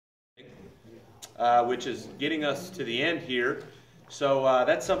which is getting us to the end here. So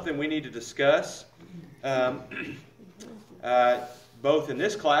that's something we need to discuss, both in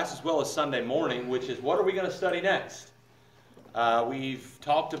this class as well as Sunday morning, which is what are we going to study next? We've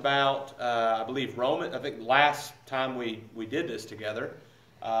talked about, I believe, Romans. I think last time we did this together,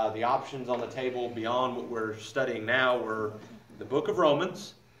 the options on the table beyond what we're studying now were the book of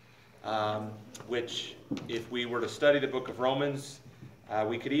Romans, which if we were to study the book of Romans,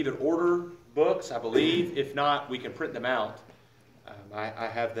 we could either order books, I believe. If not, we can print them out. I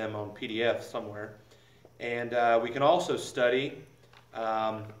have them on PDF somewhere. And we can also study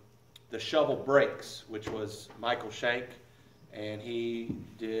The Shovel Breaks, which was Michael Shank, and he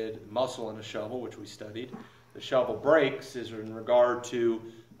did Muscle and a Shovel, which we studied. The Shovel Breaks is in regard to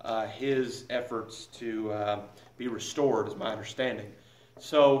his efforts to be restored, is my understanding.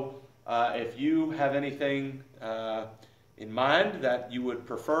 So if you have anything in mind that you would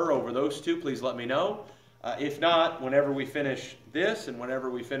prefer over those two, please let me know. If not, whenever we finish this and whenever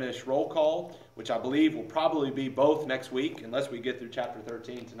we finish roll call, which I believe will probably be both next week, unless we get through chapter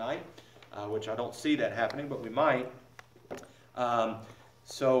 13 tonight, which I don't see that happening, but we might.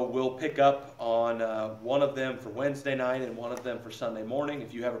 So we'll pick up on one of them for Wednesday night and one of them for Sunday morning.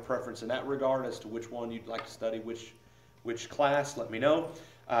 If you have a preference in that regard as to which one you'd like to study, which class, let me know.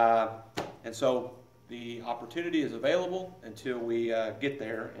 And so the opportunity is available until we get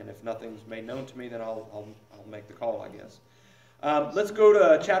there, and if nothing's made known to me, then I'll make the call, I guess. Let's go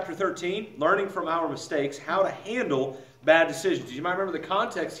to chapter 13, learning from our mistakes, how to handle bad decisions. You might remember the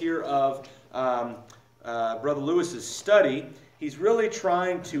context here of Brother Lewis's study. He's really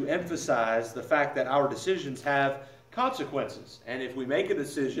trying to emphasize the fact that our decisions have consequences, and if we make a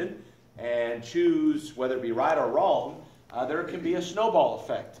decision and choose whether it be right or wrong, there can be a snowball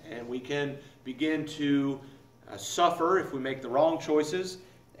effect, and we can begin to suffer if we make the wrong choices,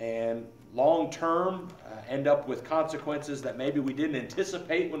 and long-term end up with consequences that maybe we didn't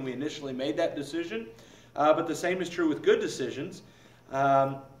anticipate when we initially made that decision. But the same is true with good decisions.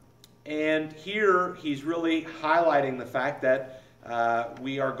 And here he's really highlighting the fact that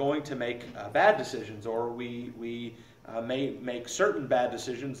we are going to make bad decisions, or we may make certain bad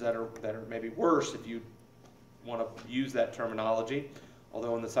decisions that are maybe worse, if you want to use that terminology,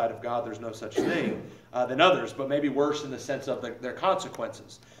 although in the sight of God there's no such thing, than others, but maybe worse in the sense of their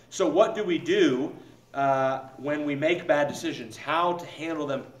consequences. So what do we do when we make bad decisions? How to handle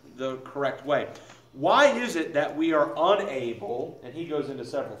them the correct way? Why is it that we are unable, and he goes into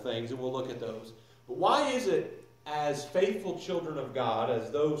several things, and we'll look at those, but why is it as faithful children of God, as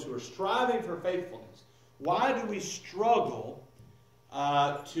those who are striving for faithfulness, why do we struggle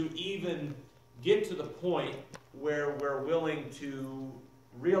to even get to the point where we're willing to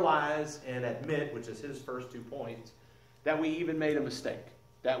realize and admit, which is his first 2 points, that we even made a mistake,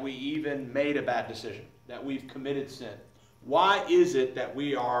 that we even made a bad decision, that we've committed sin? Why is it that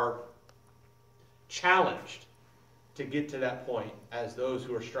we are challenged to get to that point as those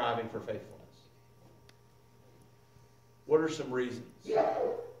who are striving for faithfulness? What are some reasons? Just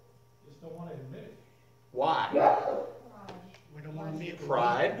don't want to admit it. Why? We don't want to admit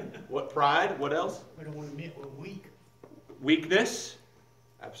pride. What pride? What else? We don't want to admit we're weak. Weakness.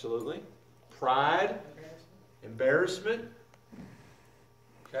 Absolutely. Pride. Embarrassment.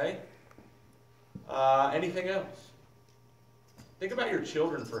 Okay. Anything else? Think about your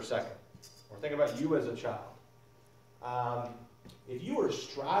children for a second. Or think about you as a child. If you were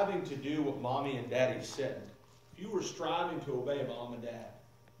striving to do what mommy and daddy said, if you were striving to obey mom and dad,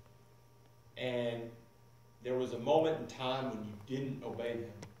 and there was a moment in time when you didn't obey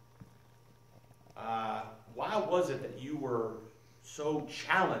them, why was it that you were so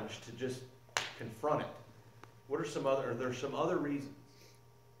challenged to just confront it? What are some other? Are there some other reasons?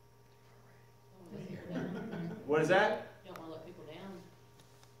 What is that? You don't want to let people down.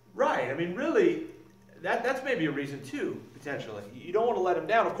 Right. I mean, really, that's maybe a reason too, potentially. You don't want to let them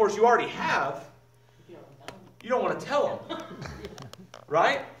down. Of course, you already have. You don't want to tell them.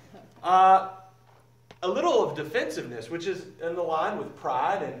 Right? A little of defensiveness, which is in the line with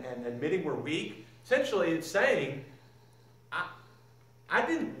pride and admitting we're weak. Essentially, it's saying, I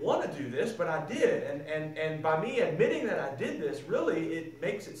didn't want to do this, but I did. And by me admitting that I did this, really, it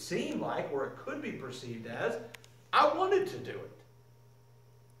makes it seem like, or it could be perceived as, I wanted to do it.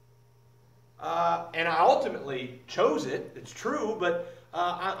 And I ultimately chose it. It's true, but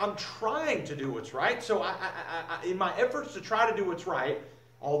I'm trying to do what's right. So in my efforts to try to do what's right,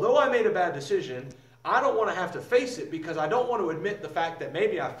 although I made a bad decision, I don't want to have to face it because I don't want to admit the fact that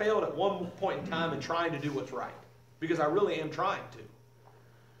maybe I failed at one point in time in trying to do what's right. Because I really am trying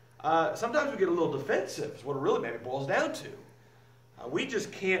to. Sometimes we get a little defensive is what it really maybe boils down to. We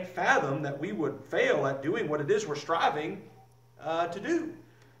just can't fathom that we would fail at doing what it is we're striving to do.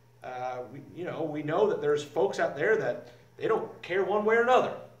 We know that there's folks out there that they don't care one way or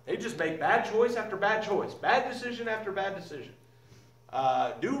another. They just make bad choice after bad choice, bad decision after bad decision.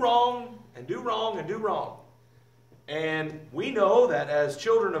 Do wrong and do wrong and do wrong. And we know that as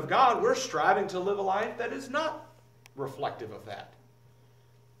children of God, we're striving to live a life that is not reflective of that.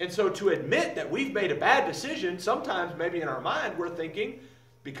 And so to admit that we've made a bad decision, sometimes maybe in our mind we're thinking,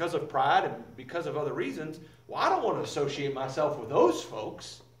 because of pride and because of other reasons, well, I don't want to associate myself with those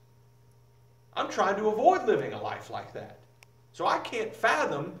folks. I'm trying to avoid living a life like that. So I can't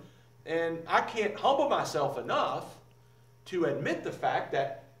fathom and I can't humble myself enough to admit the fact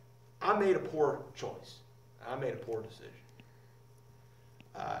that I made a poor choice. I made a poor decision.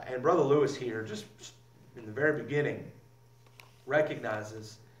 And Brother Lewis here, just in the very beginning,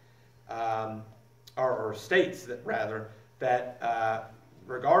 recognizes or states that rather that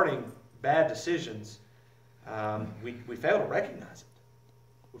regarding bad decisions, we fail to recognize it.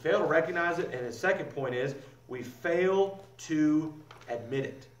 We fail to recognize it, and his second point is we fail to admit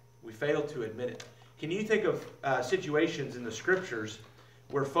it. We fail to admit it. Can you think of situations in the Scriptures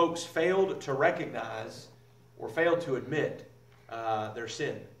where folks failed to recognize or failed to admit their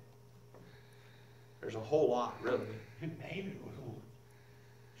sin? There's a whole lot, really. David was one.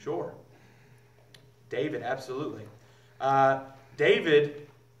 Sure. David, absolutely. David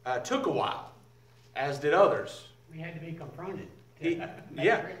took a while, as did others. We had to be confronted to He- make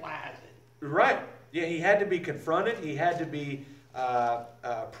yeah. realize it. Right. Yeah, he had to be confronted. He had to be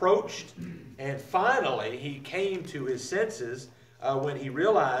approached. And finally, he came to his senses when he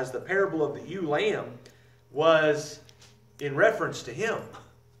realized the parable of the ewe lamb was in reference to him.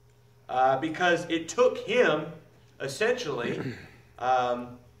 Because it took him, essentially,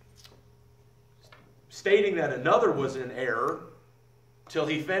 stating that another was in error, till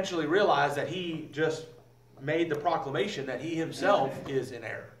he eventually realized that he just made the proclamation that he himself is in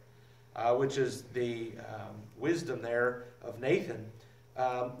error, which is the wisdom there of Nathan.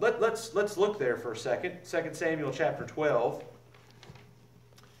 Let's look there for a second. 2 Samuel chapter 12.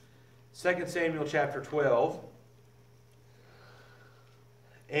 2 Samuel chapter 12.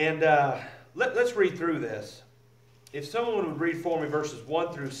 And let's read through this. If someone would read for me verses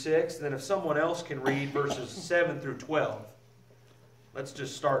 1 through 6, then if someone else can read verses 7 through 12. Let's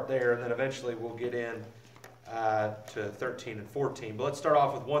just start there, and then eventually we'll get in to 13 and 14. But let's start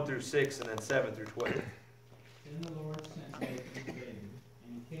off with 1 through 6 and then 7 through 12. Then the Lord sent Nathan to David,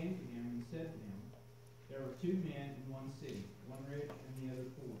 and he came to him and said to him, there were two men in one city, one rich and the other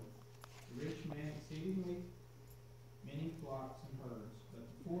poor. The rich man exceedingly many flocks and herds, but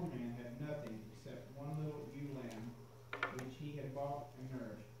the poor man had nothing except one little ewe lamb, which he had bought and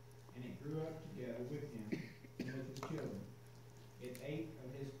nourished, and it grew up together with him and with his children. It ate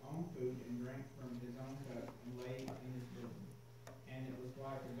of his own food and drank from his own cup and lay in his bosom, and it was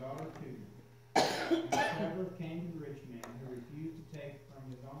like a daughter to him. And the traveler came to the rich man, who refused to take from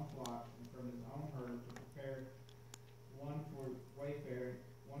his own flock and from his own herd to prepare one for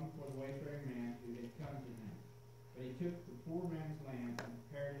the wayfaring man who had come to him. But he took the poor man's lamb and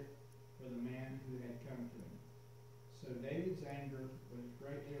prepared it for the man who had come to him. So David's anger was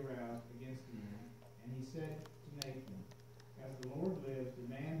greatly aroused against the man, and he said to Nathan, as the Lord lives,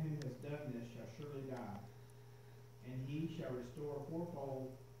 the man who has done this shall surely die, and he shall restore fourfold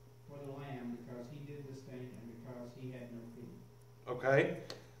for the lamb, because he did this thing and because he had no pity. Okay.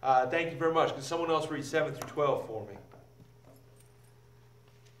 Thank you very much. Can someone else read 7 through 12 for me?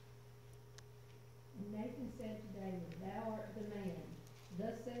 And Nathan said to David, thou art the man.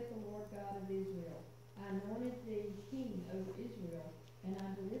 Thus saith the Lord God of Israel, I anointed thee king over Israel, and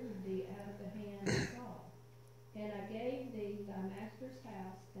I delivered thee out of the hand of Saul. And I gave thee thy master's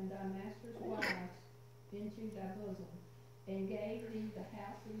house and thy master's wives into thy bosom, and gave thee the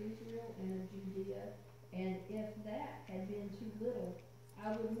house of Israel and of Judea. And if that had been too little,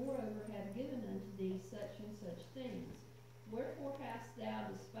 I would moreover have given unto thee such and such things. Wherefore hast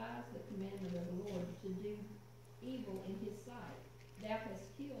thou despised the commandment of the Lord to do evil in his sight? Thou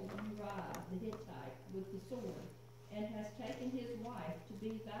hast killed Uriah the Hittite with the sword, and hast taken his wife to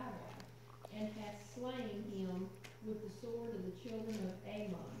be thy wife, and hast slain him with the sword of the children of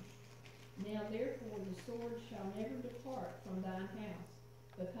Ammon. Now therefore the sword shall never depart from thine house,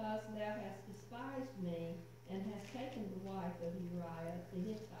 because thou hast despised me, and hast taken the wife of Uriah the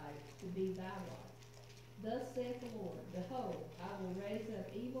Hittite to be thy wife. Thus saith the Lord, behold, I will raise up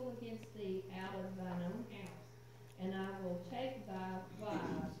evil against thee out of thine own house, and I will take thy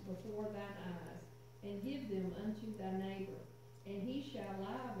wives before thine eyes, and give them unto thy neighbor, and he shall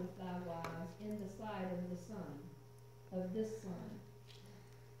lie with thy wives in the sight of the son, of this son.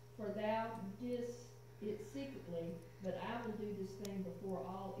 for thou didst it secretly, but I will do this thing before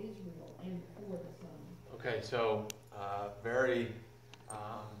all Israel and before the sun. Okay, so very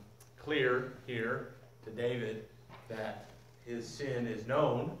clear here to David that his sin is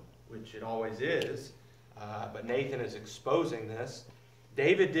known, which it always is, but Nathan is exposing this.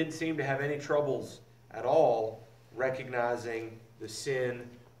 David didn't seem to have any troubles at all recognizing the sin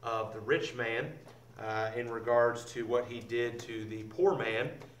of the rich man in regards to what he did to the poor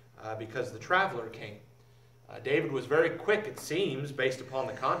man because the traveler came. David was very quick, it seems, based upon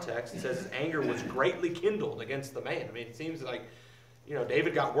the context. It says his anger was greatly kindled against the man. I mean, it seems like,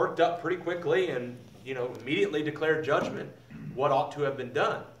 David got worked up pretty quickly and, immediately declared judgment, what ought to have been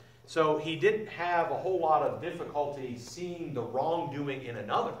done. So he didn't have a whole lot of difficulty seeing the wrongdoing in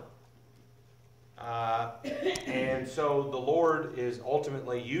another. And so the Lord is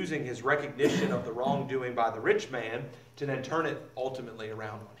ultimately using his recognition of the wrongdoing by the rich man to then turn it ultimately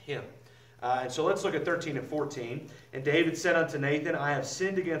around on him. And so let's look at 13 and 14. And David said unto Nathan, I have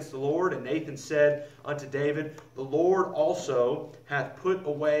sinned against the Lord. And Nathan said unto David, the Lord also hath put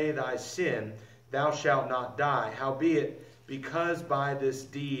away thy sin. Thou shalt not die. Howbeit, because by this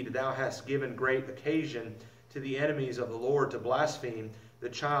deed thou hast given great occasion to the enemies of the Lord to blaspheme, the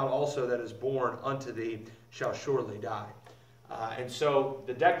child also that is born unto thee shall surely die. And so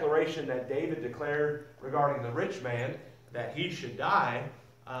the declaration that David declared regarding the rich man, that he should die,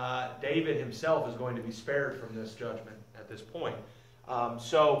 David himself is going to be spared from this judgment at this point.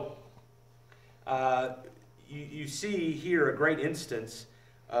 You see here a great instance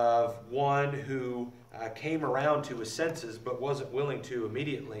of one who came around to his senses but wasn't willing to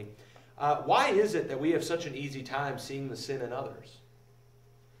immediately. Why is it that we have such an easy time seeing the sin in others?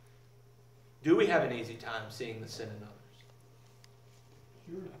 Do we have an easy time seeing the sin in others?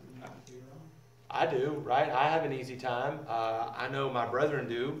 Sure, you're not too wrong. I do, right? I have an easy time. I know my brethren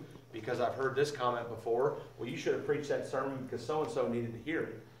do, because I've heard this comment before. Well, you should have preached that sermon because so-and-so needed to hear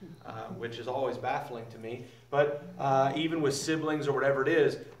it, which is always baffling to me. But even with siblings or whatever it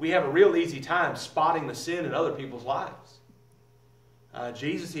is, we have a real easy time spotting the sin in other people's lives.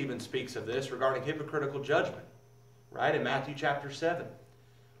 Jesus even speaks of this regarding hypocritical judgment, right? In Matthew chapter 7.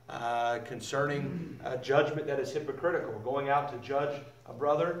 Concerning judgment that is hypocritical, going out to judge a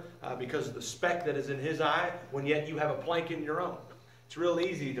brother because of the speck that is in his eye, when yet you have a plank in your own. It's real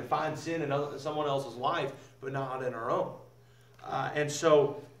easy to find sin in someone else's life, but not in our own. And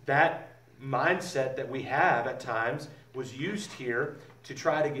so that mindset that we have at times was used here to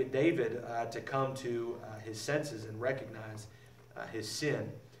try to get David to come to his senses and recognize his sin.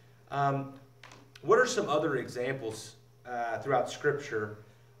 What are some other examples throughout Scripture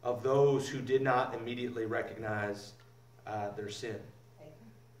of those who did not immediately recognize their sin?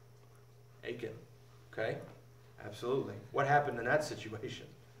 Achan. Okay, absolutely. What happened in that situation?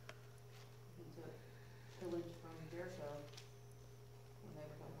 He took pillage from Jericho when they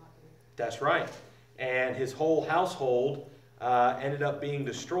were told not to. That's right. And his whole household ended up being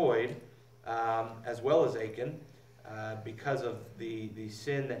destroyed, as well as Achan, because of the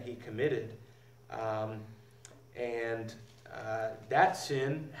sin that he committed. That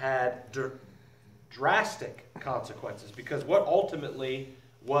sin had drastic consequences, because what ultimately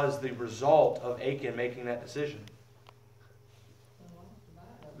was the result of Achan making that decision?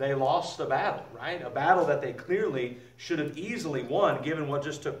 They lost the battle, right? A battle that they clearly should have easily won, given what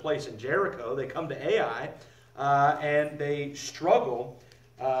just took place in Jericho. They come to Ai, and they struggle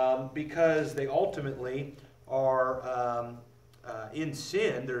because they ultimately are in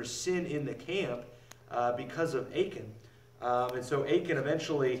sin. There's sin in the camp because of Achan. And so Achan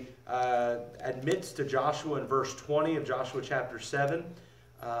eventually admits to Joshua in verse 20 of Joshua chapter 7,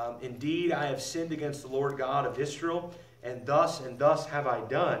 indeed, I have sinned against the Lord God of Israel, and thus have I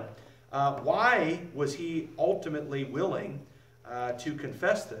done. Why was he ultimately willing to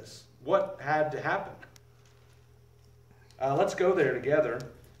confess this? What had to happen? Let's go there together.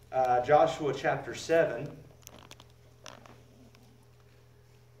 Joshua chapter 7.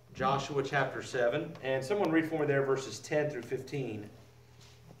 Joshua chapter 7. And someone read for me there verses 10 through 15.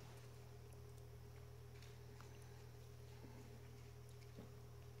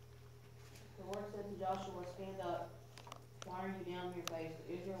 The Lord said to Joshua, stand up. Why are you down on your face?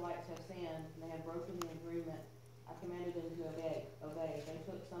 The Israelites have sinned, and they have broken the agreement I commanded them to obey. They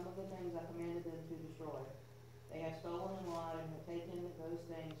took some of the things I commanded them to destroy. They have stolen and lied and have taken those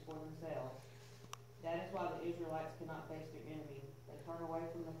things for themselves. That is why the Israelites cannot face their enemy. They turn away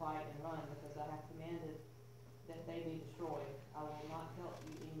from the fight and run, because I have commanded that they be destroyed. I will not help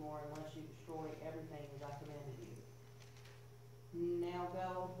you anymore unless you destroy everything as I commanded you. Now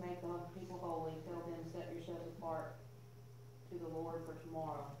go, make the people holy. Tell them, set yourselves apart to the Lord for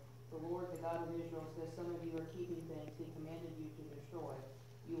tomorrow. The Lord, the God of Israel, says some of you are keeping things he commanded you to destroy.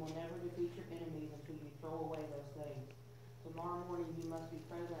 You will never defeat your enemies until you throw away those things. Tomorrow morning you must be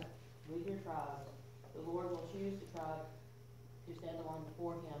present with your tribes. The Lord will choose the tribe to stand alone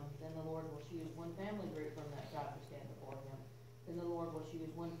before him. Then the Lord will choose one family group from that tribe to stand before him. Then the Lord will choose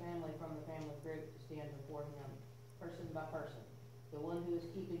one family from the family group to stand before him, person by person. The one who is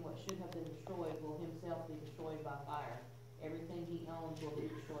keeping what should have been destroyed will himself be destroyed by fire. Everything he owns will be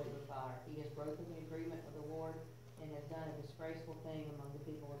destroyed with fire. He has broken the agreement with the Lord and has done a disgraceful thing among the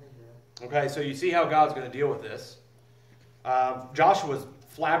people of Israel. Okay, so you see how God's going to deal with this. Joshua's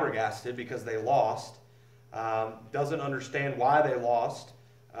flabbergasted because they lost. Doesn't understand why they lost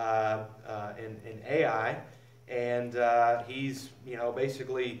in Ai. And he's,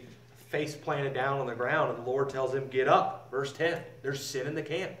 basically face planted down on the ground. And the Lord tells him, get up. Verse 10, there's sin in the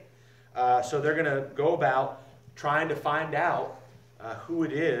camp. So they're going to go about trying to find out who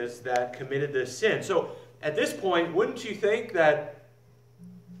it is that committed this sin. So at this point, wouldn't you think that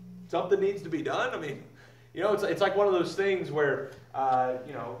something needs to be done? I mean, it's like one of those things where,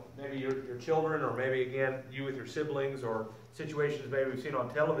 maybe your children, or maybe, again, you with your siblings, or situations maybe we've seen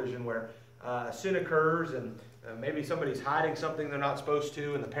on television where sin occurs and maybe somebody's hiding something they're not supposed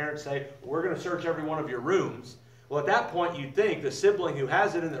to, and the parents say, we're going to search every one of your rooms. Well, at that point, you'd think the sibling who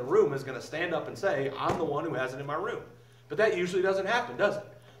has it in their room is going to stand up and say, I'm the one who has it in my room. But that usually doesn't happen, does it?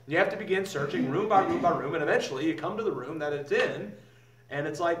 You have to begin searching room by room by room, and eventually you come to the room that it's in, and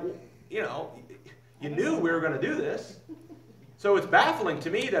it's like, you knew we were going to do this. So it's baffling to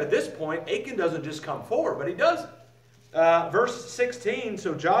me that at this point, Achan doesn't just come forward, but he doesn't. Verse 16,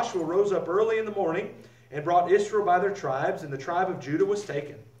 so Joshua rose up early in the morning and brought Israel by their tribes, and the tribe of Judah was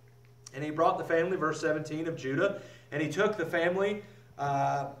taken. And he brought the family, verse 17, of Judah, and he took the family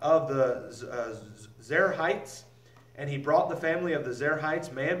of the Zerahites, and he brought the family of the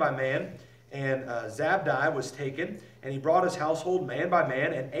Zerahites man by man, and Zabdi was taken, and he brought his household man by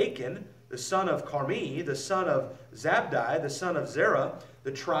man, and Achan, the son of Carmi, the son of Zabdi, the son of Zerah,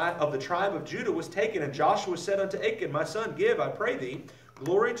 the tribe of Judah was taken. And Joshua said unto Achan, my son, give, I pray thee,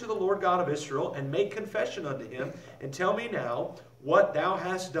 glory to the Lord God of Israel, and make confession unto him, and tell me now what thou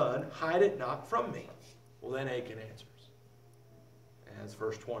hast done, hide it not from me. Well, then Achan answers. And that's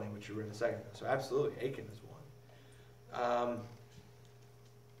verse 20, which you read a second ago. So absolutely, Achan is one.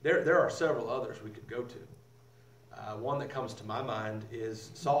 There are several others we could go to. One that comes to my mind is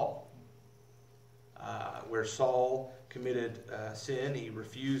Saul. Where Saul committed sin, he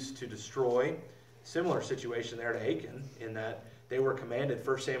refused to destroy. Similar situation there to Achan, in that they were commanded,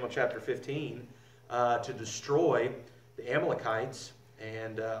 1 Samuel chapter 15, to destroy the Amalekites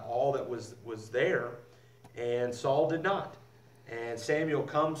and all that was there, and Saul did not. And Samuel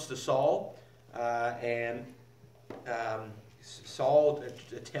comes to Saul, and Saul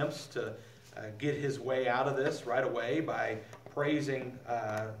attempts to get his way out of this right away by praising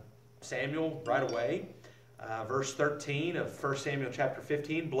Samuel right away. Verse 13 of 1 Samuel chapter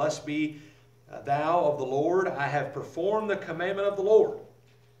 15, blessed be thou of the Lord, I have performed the commandment of the Lord.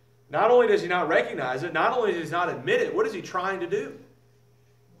 Not only does he not recognize it, not only does he not admit it, what is he trying to do?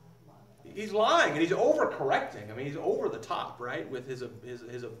 He's lying, and he's overcorrecting. I mean, he's over the top, right, with his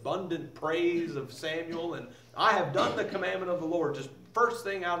abundant praise of Samuel, and I have done the commandment of the Lord, just first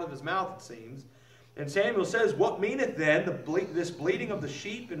thing out of his mouth, it seems. And Samuel says, what meaneth then this bleating of the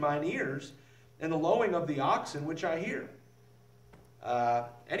sheep in mine ears, and the lowing of the oxen which I hear?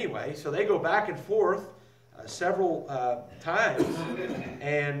 Anyway, so they go back and forth several times,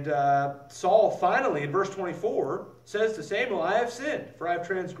 and Saul finally, in verse 24, says to Samuel, I have sinned, for I have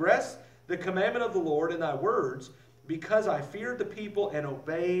transgressed the commandment of the Lord in thy words, because I feared the people and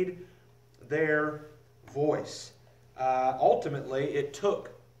obeyed their voice. Ultimately, it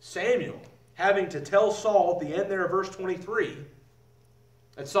took Samuel having to tell Saul at the end there of verse 23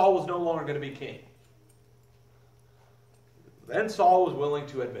 that Saul was no longer going to be king. Then Saul was willing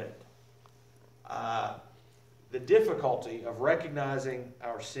to admit it. The difficulty of recognizing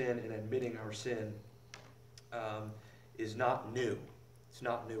our sin and admitting our sin is not new. It's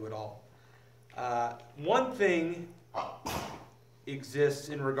not new at all. One thing exists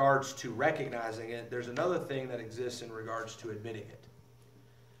in regards to recognizing it. There's another thing that exists in regards to admitting it.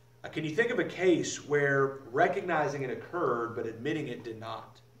 Can you think of a case where recognizing it occurred but admitting it did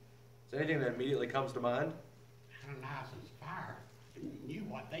not? Is there anything that immediately comes to mind? Ananias' fire. He knew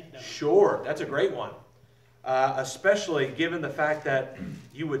what they'd done. Sure, that's a great one. Especially given the fact that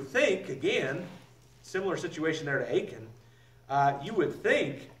you would think, again, similar situation there to Achan, you would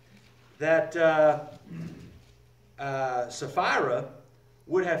think that Sapphira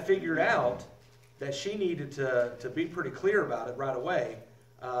would have figured out that she needed to be pretty clear about it right away.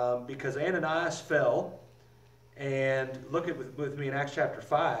 because Ananias fell. And look at with me in Acts chapter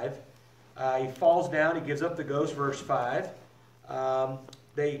 5. He falls down. He gives up the ghost, verse 5.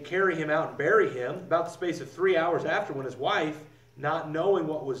 They carry him out and bury him. About the space of 3 hours after, when his wife, not knowing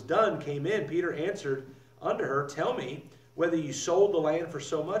what was done, came in, Peter answered unto her, Tell me whether you sold the land for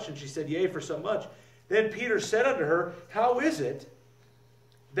so much. And she said, Yea, for so much. Then Peter said unto her, How is it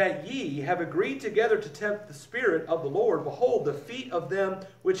that ye have agreed together to tempt the Spirit of the Lord? Behold, the feet of them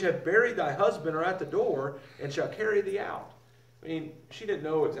which have buried thy husband are at the door, and shall carry thee out. I mean, she didn't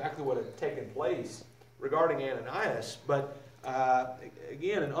know exactly what had taken place regarding Ananias, but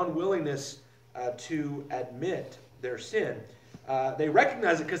again, an unwillingness to admit their sin. They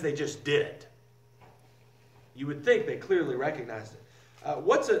recognize it because they just did it. You would think they clearly recognized it.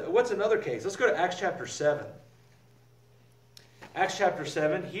 What's another case? Let's go to Acts chapter 7. Acts chapter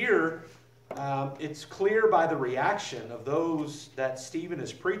 7, here it's clear by the reaction of those that Stephen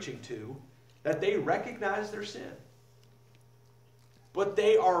is preaching to that they recognize their sin. But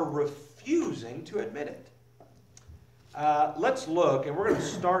they are refusing to admit it. Let's look, and we're going to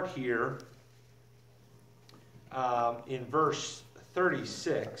start here in verse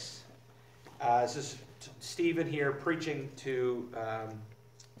 36. This is Stephen here preaching to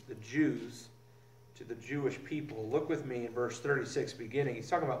the Jews, to the Jewish people. Look with me in verse 36 beginning. He's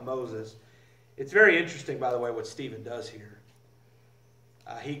talking about Moses. It's very interesting, by the way, what Stephen does here.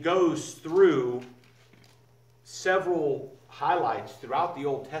 He goes through several highlights throughout the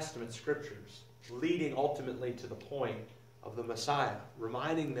Old Testament scriptures, leading ultimately to the point of the Messiah,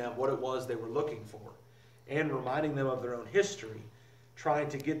 reminding them what it was they were looking for, and reminding them of their own history, trying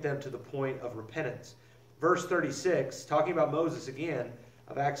to get them to the point of repentance. Verse 36, talking about Moses again,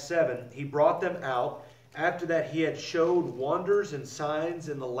 of Acts 7, he brought them out after that he had showed wonders and signs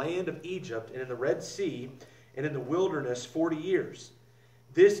in the land of Egypt and in the Red Sea and in the wilderness 40 years.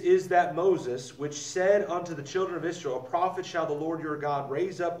 This is that Moses which said unto the children of Israel, A prophet shall the Lord your God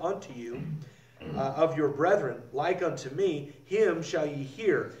raise up unto you of your brethren, like unto me, him shall ye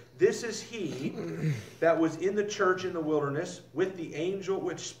hear. This is he that was in the church in the wilderness with the angel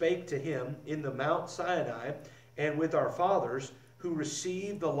which spake to him in the Mount Sinai, and with our fathers, who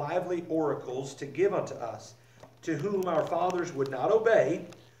received the lively oracles to give unto us, to whom our fathers would not obey,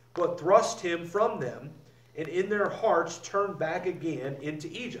 but thrust him from them, and in their hearts turned back again into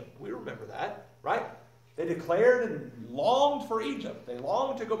Egypt. We remember that, right? They declared and longed for Egypt. They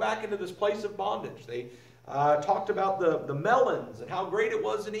longed to go back into this place of bondage. They talked about the melons and how great it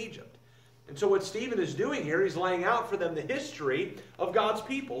was in Egypt. And so what Stephen is doing here, he's laying out for them the history of God's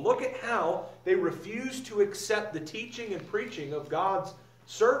people. Look at how they refuse to accept the teaching and preaching of God's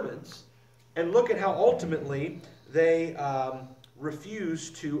servants. And look at how ultimately they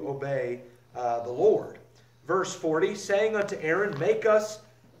refuse to obey the Lord. Verse 40, saying unto Aaron, Make us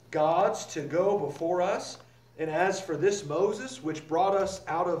gods to go before us. And as for this Moses, which brought us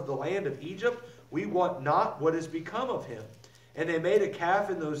out of the land of Egypt, we want not what is become of him. And they made a calf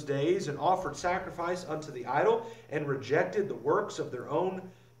in those days, and offered sacrifice unto the idol, and rejected the works of their own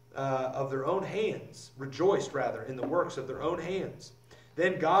hands, rejoiced rather in the works of their own hands.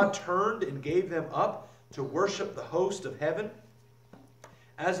 Then God turned and gave them up to worship the host of heaven.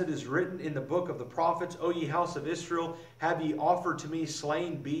 As it is written in the book of the prophets, O ye house of Israel, have ye offered to me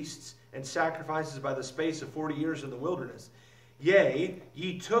slain beasts and sacrifices by the space of 40 years in the wilderness? Yea,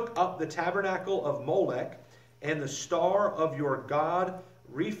 ye took up the tabernacle of Molech, and the star of your god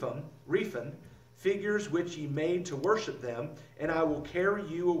Rephan, figures which ye made to worship them, and I will carry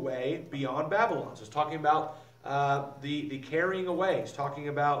you away beyond Babylon. So it's talking about the carrying away. It's talking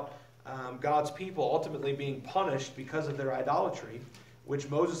about God's people ultimately being punished because of their idolatry, which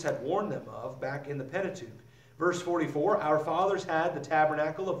Moses had warned them of back in the Pentateuch. Verse 44, Our fathers had the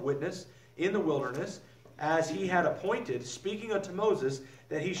tabernacle of witness in the wilderness, as he had appointed, speaking unto Moses,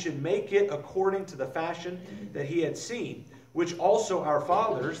 that he should make it according to the fashion that he had seen, which also our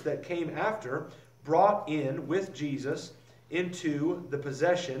fathers that came after brought in with Jesus into the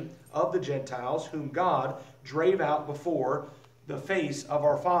possession of the Gentiles, whom God drave out before the face of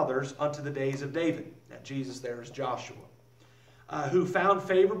our fathers unto the days of David. That Jesus there is Joshua. Who found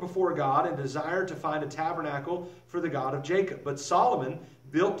favor before God and desired to find a tabernacle for the God of Jacob. But Solomon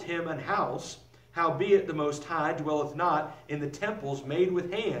built him an house, howbeit the Most High dwelleth not in the temples made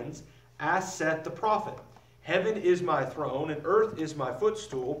with hands, as saith the prophet. Heaven is my throne, and earth is my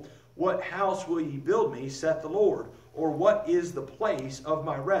footstool. What house will ye build me, saith the Lord? Or what is the place of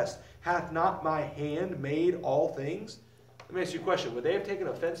my rest? Hath not my hand made all things? Let me ask you a question. Would they have taken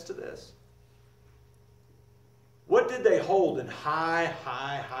offense to this? What did they hold in high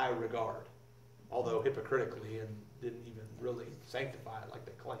regard? Although hypocritically and didn't even really sanctify it like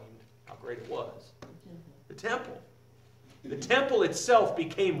they claimed how great it was. The temple. The temple itself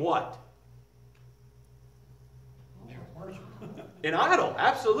became what? Their worship. An idol,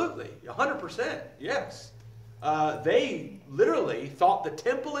 absolutely. 100%, yes. They literally thought the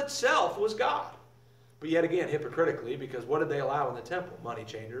temple itself was God. But yet again, hypocritically, because what did they allow in the temple? Money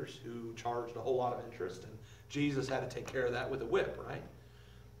changers who charged a whole lot of interest, and Jesus had to take care of that with a whip, right?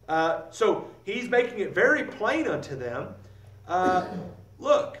 So he's making it very plain unto them.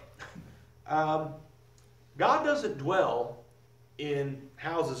 Look, God doesn't dwell in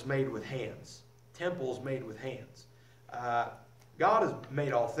houses made with hands, temples made with hands. God has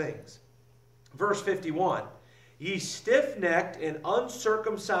made all things. Verse 51, ye stiff-necked and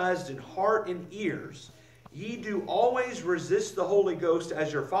uncircumcised in heart and ears, ye do always resist the Holy Ghost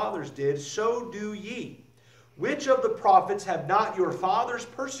as your fathers did, so do ye. Which of the prophets have not your fathers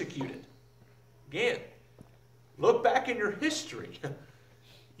persecuted? Again, look back in your history.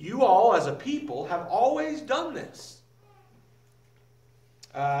 You all as a people have always done this.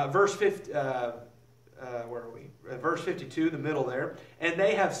 Verse 50, where are we? Verse 52, the middle there. And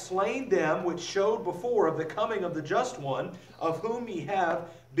they have slain them which showed before of the coming of the just one, of whom ye have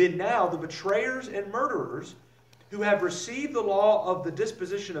been now the betrayers and murderers, who have received the law of the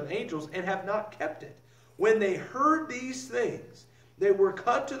disposition of angels, and have not kept it. When they heard these things, they were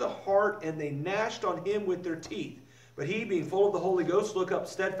cut to the heart, and they gnashed on him with their teeth. But he, being full of the Holy Ghost, looked up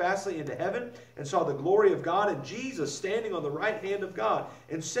steadfastly into heaven, and saw the glory of God, and Jesus standing on the right hand of God,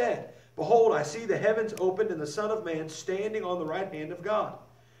 and said, Behold, I see the heavens opened, and the Son of Man standing on the right hand of God.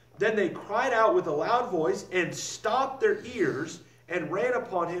 Then they cried out with a loud voice, and stopped their ears, and ran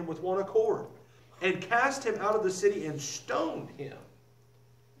upon him with one accord, and cast him out of the city, and stoned him.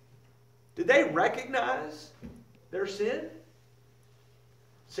 Did they recognize their sin?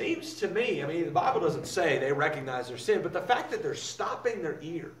 Seems to me, I mean, the Bible doesn't say they recognize their sin, but the fact that they're stopping their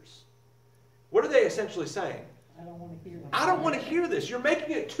ears, what are they essentially saying? I don't want to hear that. I don't want to hear this. You're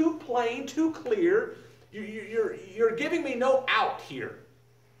making it too plain, too clear. You're giving me no out here.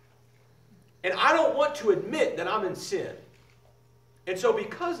 And I don't want to admit that I'm in sin. And so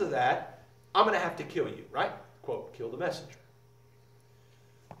because of that, I'm going to have to kill you, right? Quote, kill the messenger.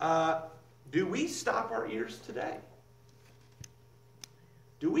 Do we stop our ears today?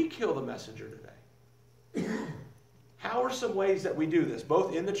 Do we kill the messenger today? How are some ways that we do this,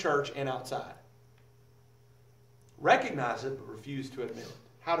 both in the church and outside? Recognize it, but refuse to admit it.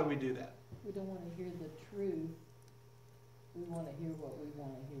 How do we do that? We don't want to hear the truth. We want to hear what we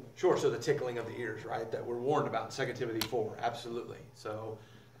want to hear. Sure, so the tickling of the ears, right, that we're warned about in 2 Timothy 4. Absolutely. So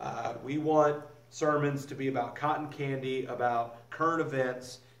we want sermons to be about cotton candy, about current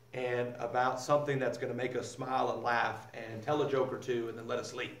events, and about something that's going to make us smile and laugh and tell a joke or two and then let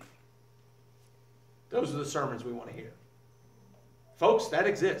us leave. Those are the sermons we want to hear. Folks, that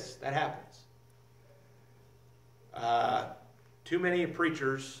exists. That happens. Too many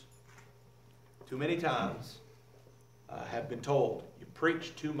preachers, too many times, have been told, you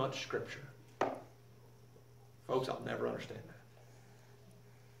preach too much Scripture. Folks, I'll never understand that.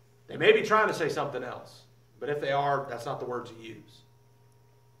 They may be trying to say something else, but if they are, that's not the words you use.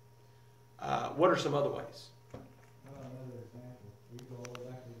 What are some other ways? Another example, we go all the way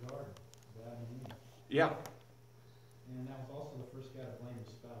back to the garden, Adam and Eve. Yeah. And that was also the first guy to blame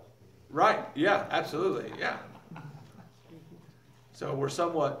his spouse. Right. Yeah, absolutely. Yeah. So we're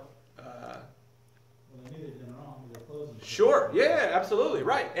somewhat... Well, they knew they'd done wrong, they were closing. Sure. Yeah, absolutely.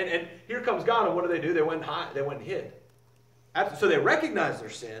 Right. And here comes God, and what do? They went high. They went and hid. So they recognized their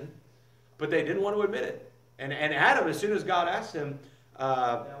sin, but they didn't want to admit it. And Adam, as soon as God asked him,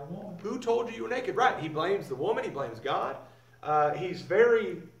 who told you were naked? Right. He blames the woman. He blames God. He's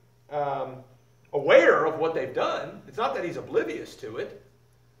very aware of what they've done. It's not that he's oblivious to it.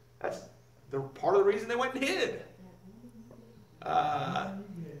 That's part of the reason they went and hid.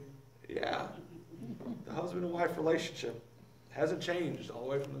 Yeah. The husband and wife relationship hasn't changed all the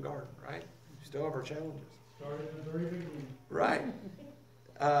way from the garden, right? We still have our challenges. Started in the very beginning. Right.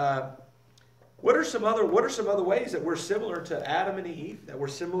 What are some other ways that we're similar to Adam and Eve? That we're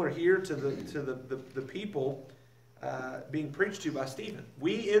similar here to the people being preached to by Stephen?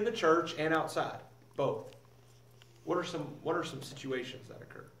 We in the church and outside, both. What are some situations that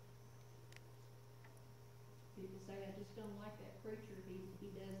occur? People say, I just don't like that preacher.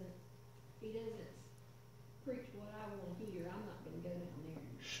 He doesn't preach what I want to hear. I'm not going to go down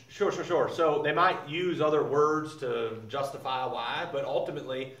there. Sure. So they might use other words to justify why, but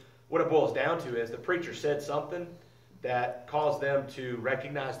ultimately what it boils down to is the preacher said something that caused them to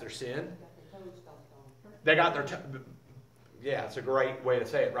recognize their sin. They got their yeah, it's a great way to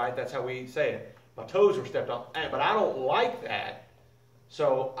say it, right? That's how we say it. My toes were stepped on. But I don't like that,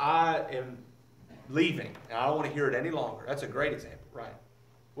 so I am leaving. And I don't want to hear it any longer. That's a great example, right?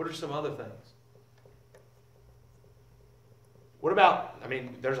 What are some other things? What about, I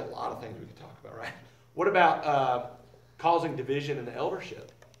mean, there's a lot of things we could talk about, right? What about causing division in the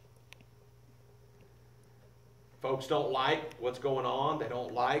eldership? Folks don't like what's going on. They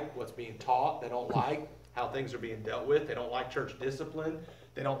don't like what's being taught. They don't like how things are being dealt with. They don't like church discipline.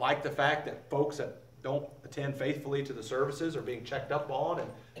 They don't like the fact that folks that don't attend faithfully to the services are being checked up on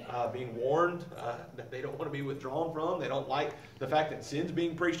and being warned that they don't want to be withdrawn from. They don't like the fact that sin's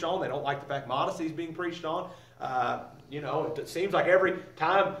being preached on. They don't like the fact modesty is being preached on. It seems like every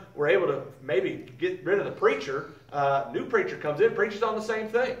time we're able to maybe get rid of the preacher, new preacher comes in, preaches on the same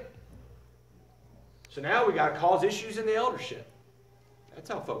thing. So now we got to cause issues in the eldership. That's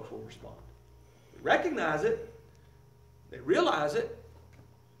how folks will respond. They recognize it, they realize it,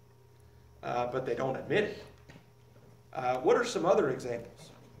 but they don't admit it. What are some other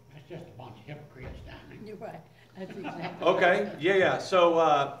examples? That's just a bunch of hypocrites down there. You're right. That's exactly. Okay, yeah.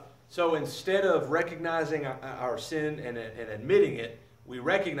 So instead of recognizing our sin and admitting it, we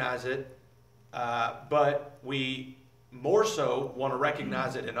recognize it, but we more so want to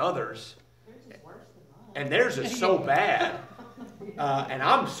recognize it in others. Theirs is worse than mine. And theirs is so bad. And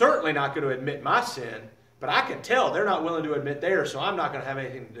I'm certainly not going to admit my sin, but I can tell they're not willing to admit theirs, so I'm not going to have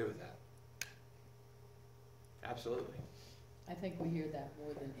anything to do with that. Absolutely. I think we hear that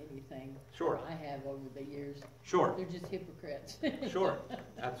more than anything. Sure. I have over the years. Sure. They're just hypocrites. Sure.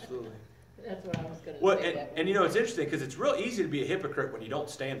 Absolutely. That's what I was going to Well, say. and you know, it's interesting because it's real easy to be a hypocrite when you don't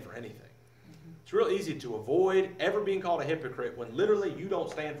stand for anything. It's real easy to avoid ever being called a hypocrite when literally you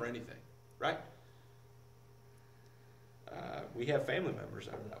don't stand for anything, right? We have family members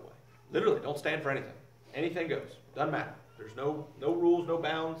that are that way. Literally, don't stand for anything. Anything goes. Doesn't matter. There's no rules, no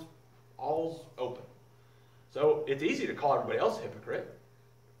bounds. All's open. So it's easy to call everybody else a hypocrite.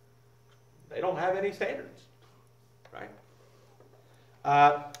 They don't have any standards, right?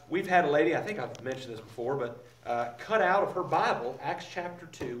 We've had a lady, I think I've mentioned this before, but cut out of her Bible, Acts chapter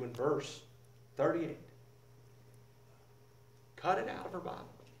 2 and verse 38. Cut it out of her Bible.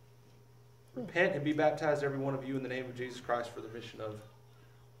 Repent and be baptized, every one of you, in the name of Jesus Christ for the remission of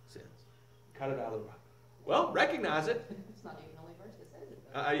sins. Cut it out of the Bible. Well, recognize it. It's not even the only verse that says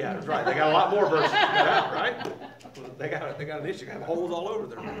it. Yeah, that's right. They got a lot more verses cut out, right? They got an issue. They have holes all over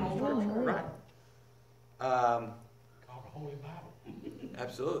their scripture, right? Called the Holy Bible.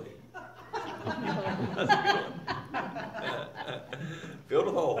 Absolutely. That's a good one. Filled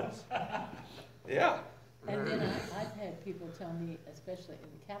with holes. Yeah. And then I've had people tell me, especially in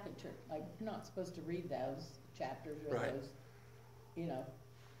the Catholic Church, like, you're not supposed to read those chapters or Right. those,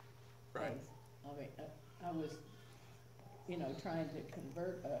 Right. things. I mean, I was, trying to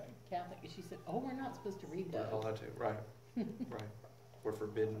convert a Catholic, and she said, "Oh, we're not supposed to read We're those." not allowed to. Right. Right. We're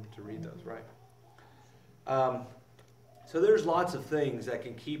forbidden to read those. Right. So there's lots of things that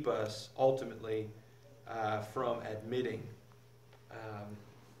can keep us ultimately from admitting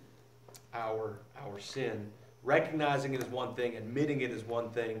our sin. Recognizing it is one thing, admitting it is one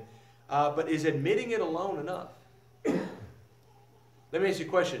thing, but is admitting it alone enough? Let me ask you a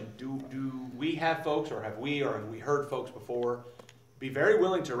question. Do we have folks, or have we heard folks before, be very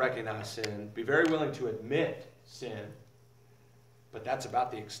willing to recognize sin, be very willing to admit sin, but that's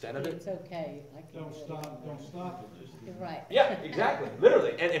about the extent of it? It's okay. I can Don't do it. stop it, just. You're right. Yeah, exactly.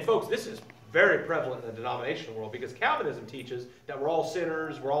 Literally. And folks, this is very prevalent in the denominational world because Calvinism teaches that we're all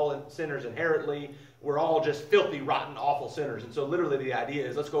sinners, we're all sinners inherently, we're all just filthy, rotten, awful sinners. And so literally the idea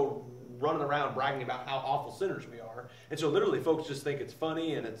is let's go running around bragging about how awful sinners we are. And so literally folks just think it's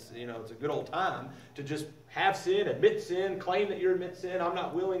funny and it's a good old time to just have sin, admit sin, claim that you admit sin. I'm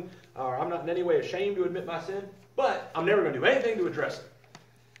not willing, or I'm not in any way ashamed to admit my sin, but I'm never going to do anything to address it.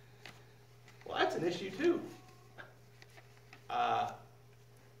 Well, that's an issue too.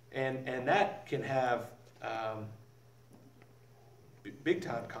 And that can have big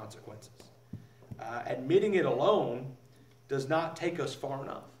time consequences. Admitting it alone does not take us far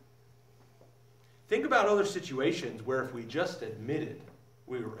enough. Think about other situations where if we just admitted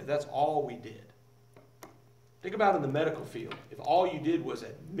that's all we did. Think about in the medical field. If all you did was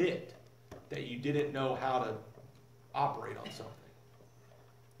admit that you didn't know how to operate on something.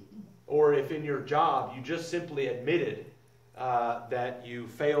 Or if in your job you just simply admitted that you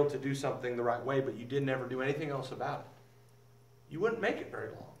failed to do something the right way, but you didn't ever do anything else about it. You wouldn't make it very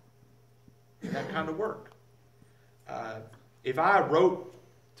long. That kind of work. If I wrote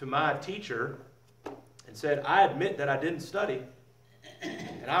to my teacher and said, I admit that I didn't study,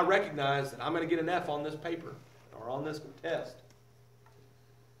 and I recognize that I'm going to get an F on this paper or on this test,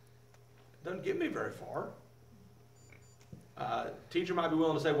 doesn't get me very far. Teacher might be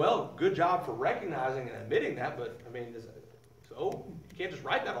willing to say, well, good job for recognizing and admitting that, but I mean, so you can't just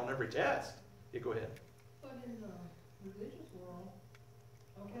write that on every test. Yeah, go ahead. But in the religious world,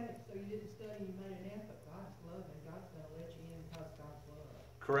 okay, so you didn't study, you made an effort, God's love, and God's gonna let you in because God's love.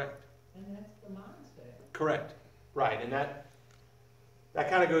 Correct. And that's the mindset. Correct. Right, and that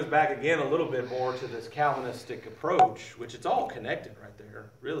kind of goes back again a little bit more to this Calvinistic approach, which it's all connected right there,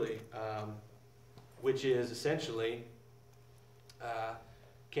 really, which is essentially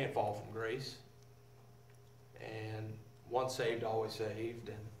can't fall from grace, and once saved, always saved,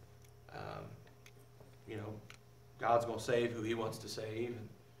 and God's going to save who He wants to save, and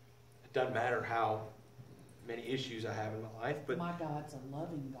it doesn't matter how many issues I have in my life, but My God's a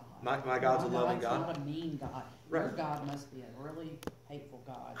loving God. my God's a loving God's God. not a mean God. Right. Your God must be a really hateful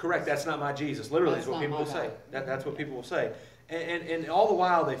God. Correct. That's not my Jesus. Literally, is That's what not people my will say. God. That's what people will say. And all the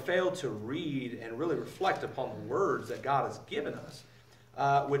while, they fail to read and really reflect upon the words that God has given us,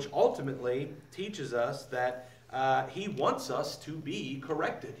 which ultimately teaches us that He wants us to be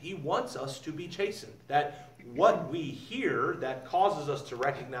corrected. He wants us to be chastened. That what we hear that causes us to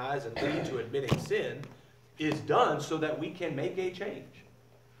recognize and lead to admitting sin is done so that we can make a change.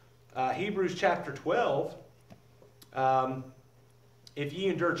 Hebrews chapter 12, if ye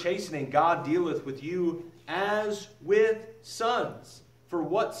endure chastening, God dealeth with you as with sons. For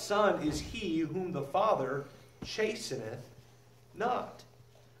what son is he whom the Father chasteneth not?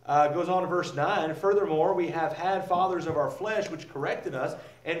 Goes on to verse 9. Furthermore, we have had fathers of our flesh which corrected us,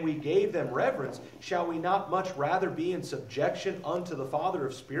 and we gave them reverence. Shall we not much rather be in subjection unto the Father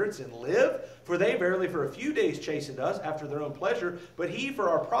of spirits and live? For they verily for a few days chastened us after their own pleasure, but He for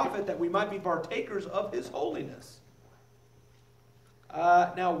our profit, that we might be partakers of His holiness.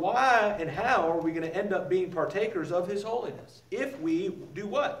 Now, why and how are we going to end up being partakers of His holiness? If we do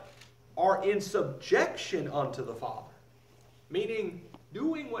what? Are in subjection unto the Father. Meaning,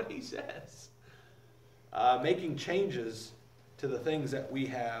 doing what He says. Making changes to the things that we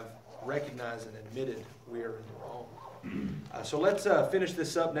have recognized and admitted we are in the wrong. So let's finish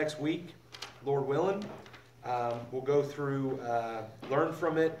this up next week, Lord willing. We'll go through, learn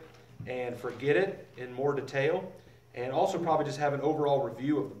from it, and forget it in more detail. And also probably just have an overall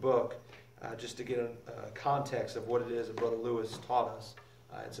review of the book, just to get a context of what it is that Brother Lewis taught us,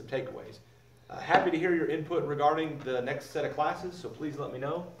 and some takeaways. Happy to hear your input regarding the next set of classes, so please let me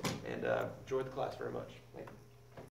know, and enjoy the class very much. Thank you.